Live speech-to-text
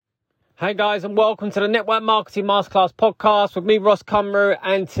Hey guys, and welcome to the Network Marketing Masterclass podcast with me, Ross Cumru,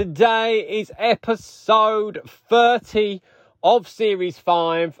 and today is episode 30 of Series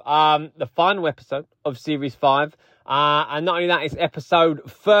 5, the final episode of Series 5, and not only that, it's episode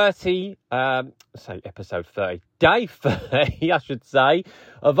 30, day 30, I should say,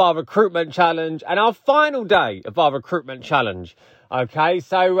 of our recruitment challenge, and our final day of our recruitment challenge. Okay,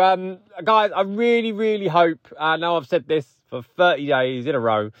 so guys, I really hope, I know I've said this for 30 days in a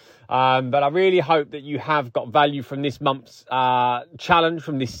row, but I really hope that you have got value from this month's challenge,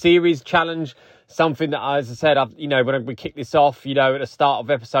 from this series challenge. Something that, as I said, when we kicked this off, at the start of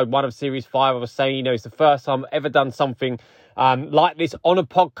episode 1 of Series 5, I was saying, it's the first time I've ever done something like this on a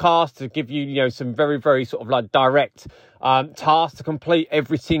podcast to give you, some very sort of like direct tasks to complete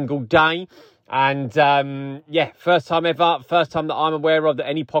every single day. And first time ever, first time that I'm aware of that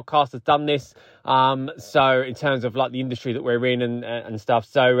any podcast has done this. So in terms of like the industry that we're in and stuff.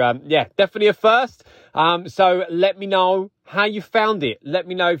 So definitely a first. So let me know how you found it. Let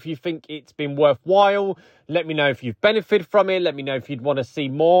me know if you think it's been worthwhile. Let me know if you've benefited from it. Let me know if you'd want to see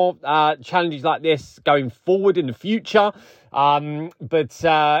more challenges like this going forward in the future. But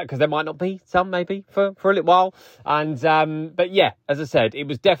because there might not be some, maybe for a little while. And but yeah, as I said, it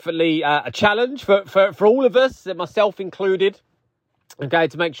was definitely a challenge for all of us, myself included. Okay,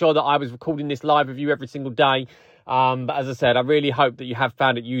 to make sure that I was recording this live with you every single day. But as I said, I really hope that you have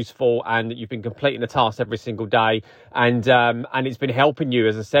found it useful and that you've been completing the task every single day. And it's been helping you,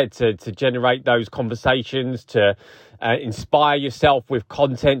 as I said, to generate those conversations, to inspire yourself with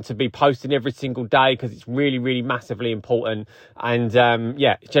content to be posting every single day, because it's really massively important. And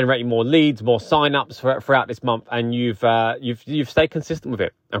generating more leads, more sign-ups throughout this month, and you've stayed consistent with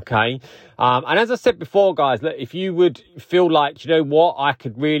it. Okay. And as I said before, guys, look, if you would feel like, I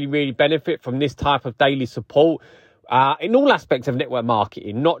could really benefit from this type of daily support, in all aspects of network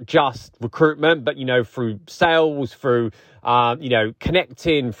marketing, not just recruitment, but, through sales, through,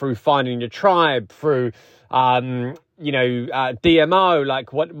 connecting, through finding your tribe, through, DMO,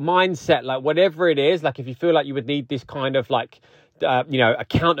 like what mindset, like whatever it is, like if you feel like you would need this kind of like,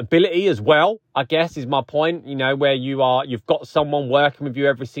 accountability as well, I guess is my point, where you've got someone working with you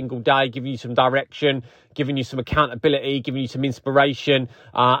every single day, giving you some direction, giving you some accountability, giving you some inspiration,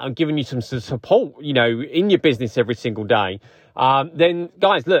 and giving you some support, in your business every single day. Then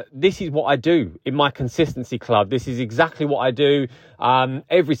guys, look, this is what I do in my consistency club. This is exactly what I do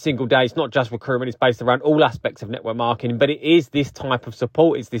every single day. It's not just recruitment, it's based around all aspects of network marketing, but it is this type of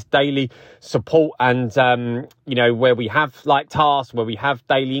support. It's this daily support, and where we have like tasks, where we have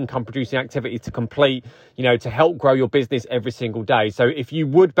daily income producing activities to complete, to help grow your business every single day. So if you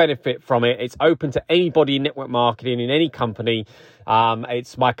would benefit from it, it's open to anybody in network marketing in any company.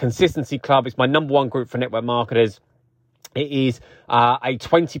 It's my consistency club. It's my number one group for network marketers. It is a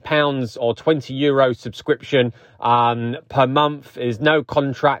 £20 or €20 subscription per month. There's no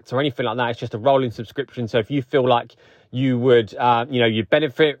contract or anything like that. It's just a rolling subscription. So if you feel like you would, you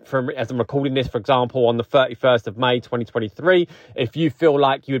benefit from, as I'm recording this, for example, on the 31st of May, 2023, if you feel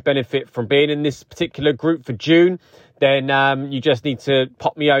like you would benefit from being in this particular group for June, then you just need to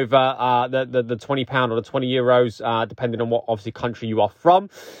pop me over the £20 or the €20, depending on what obviously country you are from,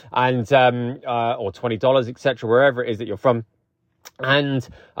 and or $20, etc., wherever it is that you're from. And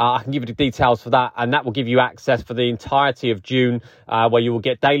I can give you the details for that, and that will give you access for the entirety of June, where you will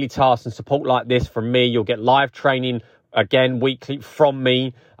get daily tasks and support like this from me. You'll get live training again weekly from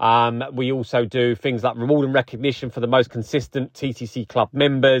me. We also do things like reward and recognition for the most consistent TTC club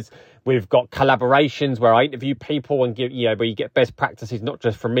members. We've got collaborations where I interview people and give, where you get best practices, not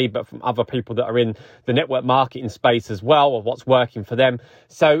just from me, but from other people that are in the network marketing space as well, or what's working for them.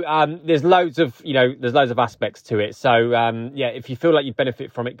 So, there's loads of aspects to it. So, if you feel like you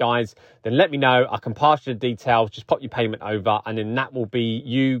benefit from it, guys, then let me know. I can pass you the details. Just pop your payment over, and then that will be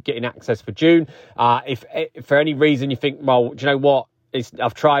you getting access for June. If for any reason you think, well, do you know what?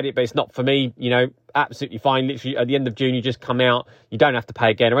 I've tried it, but it's not for me, absolutely fine. Literally at the end of June, you just come out. You don't have to pay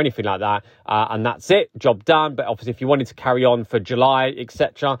again or anything like that. And that's it. Job done. But obviously, if you wanted to carry on for July,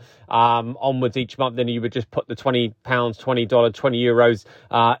 etc., onwards each month, then you would just put the £20, $20,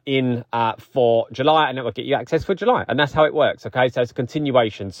 €20 in for July, and that will get you access for July. And that's how it works. Okay. So it's a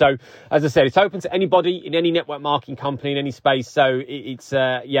continuation. So as I said, it's open to anybody in any network marketing company in any space. So it's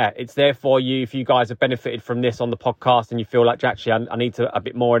there for you. If you guys have benefited from this on the podcast and you feel like, actually, I need a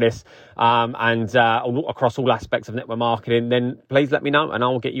bit more of this, and across all aspects of network marketing, then please let me know and I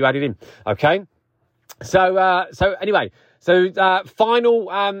will get you added in. Okay. So anyway,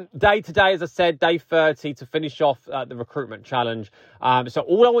 final day today, as I said, day 30 to finish off the recruitment challenge. So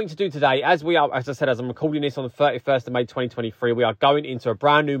all I want you to do today, as I said, as I'm recording this on the 31st of May 2023, we are going into a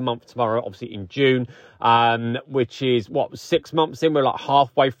brand new month tomorrow, obviously in June, which is 6 months in. We're like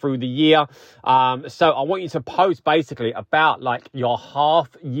halfway through the year. So I want you to post basically about like your half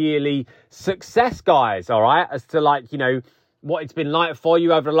yearly success, guys. All right, as to what it's been like for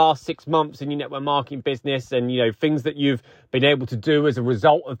you over the last 6 months in your network marketing business, and things that you've been able to do as a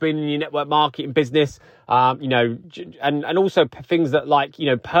result of being in your network marketing business, and also things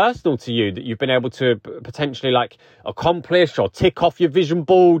that personal to you that you've been able to potentially accomplish or tick off your vision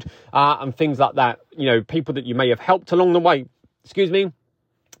board, and things like that. People that you may have helped along the way. People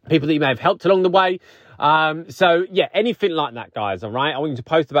that you may have helped along the way. So yeah, anything like that, guys. All right. I want you to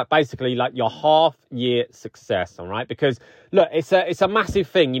post about basically your half year success. All right. Because look, it's a massive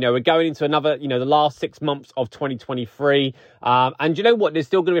thing. We're going into another, the last 6 months of 2023. And you know what? There's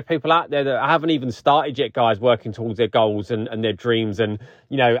still going to be people out there that haven't even started yet, guys, working towards their goals and their dreams. And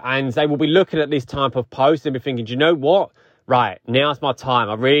they will be looking at this type of post and be thinking, do you know what? Right, now's my time.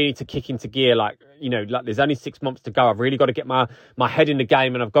 I really need to kick into gear. There's only 6 months to go. I've really got to get my head in the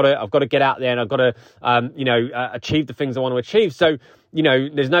game, and I've got to get out there, and I've got to, achieve the things I want to achieve. So,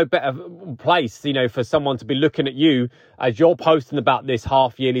 there's no better place, for someone to be looking at you as you're posting about this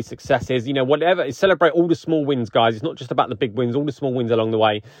half yearly successes, whatever. Celebrate all the small wins, guys. It's not just about the big wins, all the small wins along the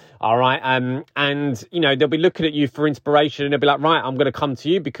way. All right. And they'll be looking at you for inspiration, and they'll be like, right, I'm going to come to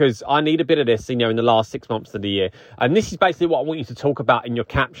you because I need a bit of this, in the last 6 months of the year. And this is basically what I want you to talk about in your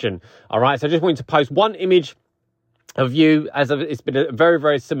caption. All right. So I just want you to post one image of you, it's been a very,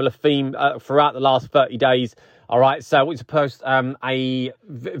 very similar theme throughout the last 30 days. All right, so I want to post a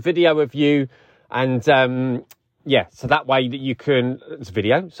video of you, and so that way that you can,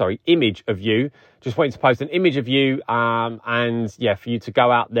 image of you. Just wanting to post an image of you, and for you to go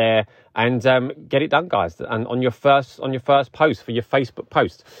out there and get it done, guys. And on your first post for your Facebook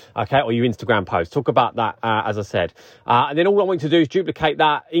post, okay, or your Instagram post, talk about that as I said. And then all I want you to do is duplicate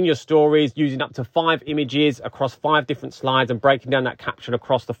that in your stories using up to 5 images across 5 different slides and breaking down that caption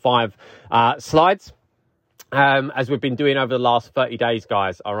across the 5 slides. As we've been doing over the last 30 days,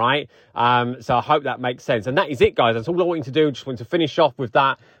 guys. All right. So I hope that makes sense. And that is it, guys. That's all I want you to do. Just want to finish off with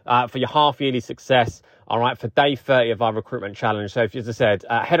that for your half yearly success. All right. For day 30 of our recruitment challenge. So as I said,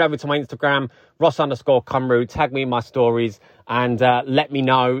 head over to my Instagram, Ross_Cumru, tag me in my stories, and let me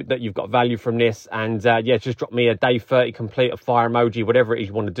know that you've got value from this. And just drop me a day 30 complete, a fire emoji, whatever it is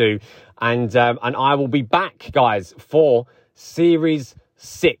you want to do. And I will be back, guys, for series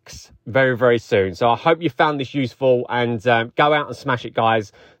 6 very, very soon. So I hope you found this useful, and go out and smash it,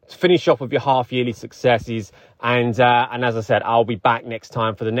 guys. Finish off with your half yearly successes, and as I said, I'll be back next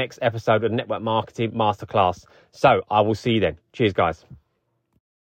time for the next episode of Network Marketing Masterclass. So I will see you then. Cheers, guys.